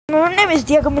my name is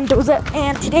Diego Mendoza,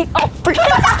 and today,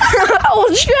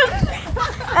 oh shit!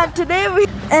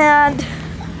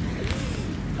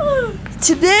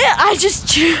 Today I just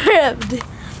tripped.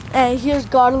 And here's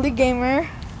Godly Gamer,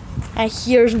 and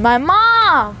here's my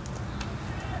mom.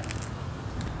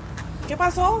 ¿Qué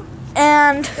pasó?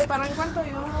 And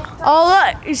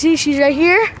you see, she's right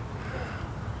here.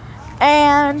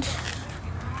 And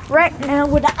right now,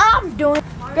 what I'm doing,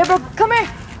 Gabriel, come here.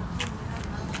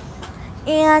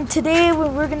 And today,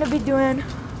 what we're gonna be doing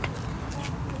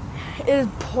is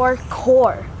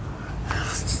parkour.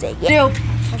 Say it.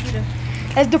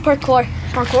 Let's do parkour.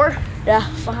 Parkour? Yeah.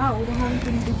 Wow.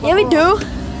 Yeah, we do.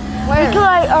 Where? We can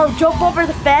like jump over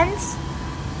the fence,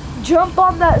 jump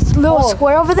on that little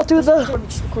square over there to the.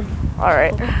 All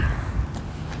right.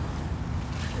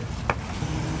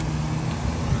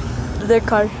 Their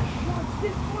car.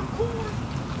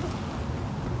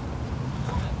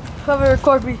 Have a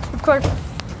record me. Record.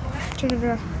 Turn it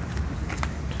around.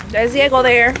 There's Diego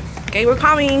there. Okay, we're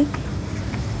coming.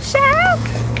 Shout!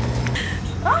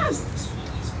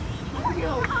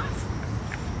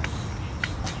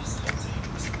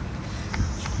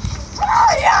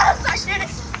 Oh yes, I did it!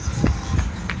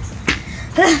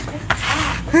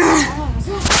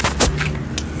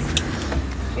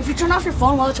 If you turn off your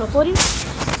phone while it's uploading.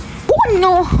 Oh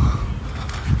no!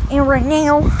 And right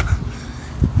now,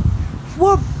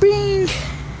 we're being.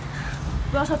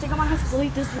 Bro, so I think I might have to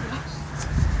delete this video.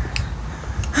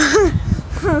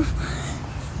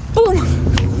 Boom!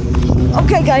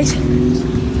 Okay, guys.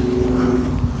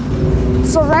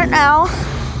 So right now,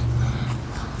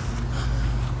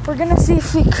 we're gonna see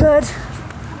if we could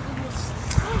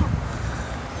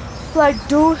like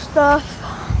do stuff,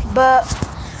 but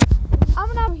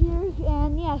I'm not here.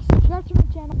 And yeah, subscribe to my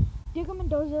channel, Diego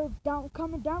Mendoza.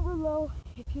 Comment down below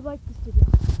if you like this video,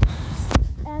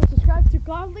 and subscribe to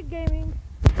Godly Gaming.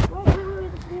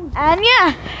 And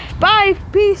yeah, bye,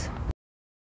 peace.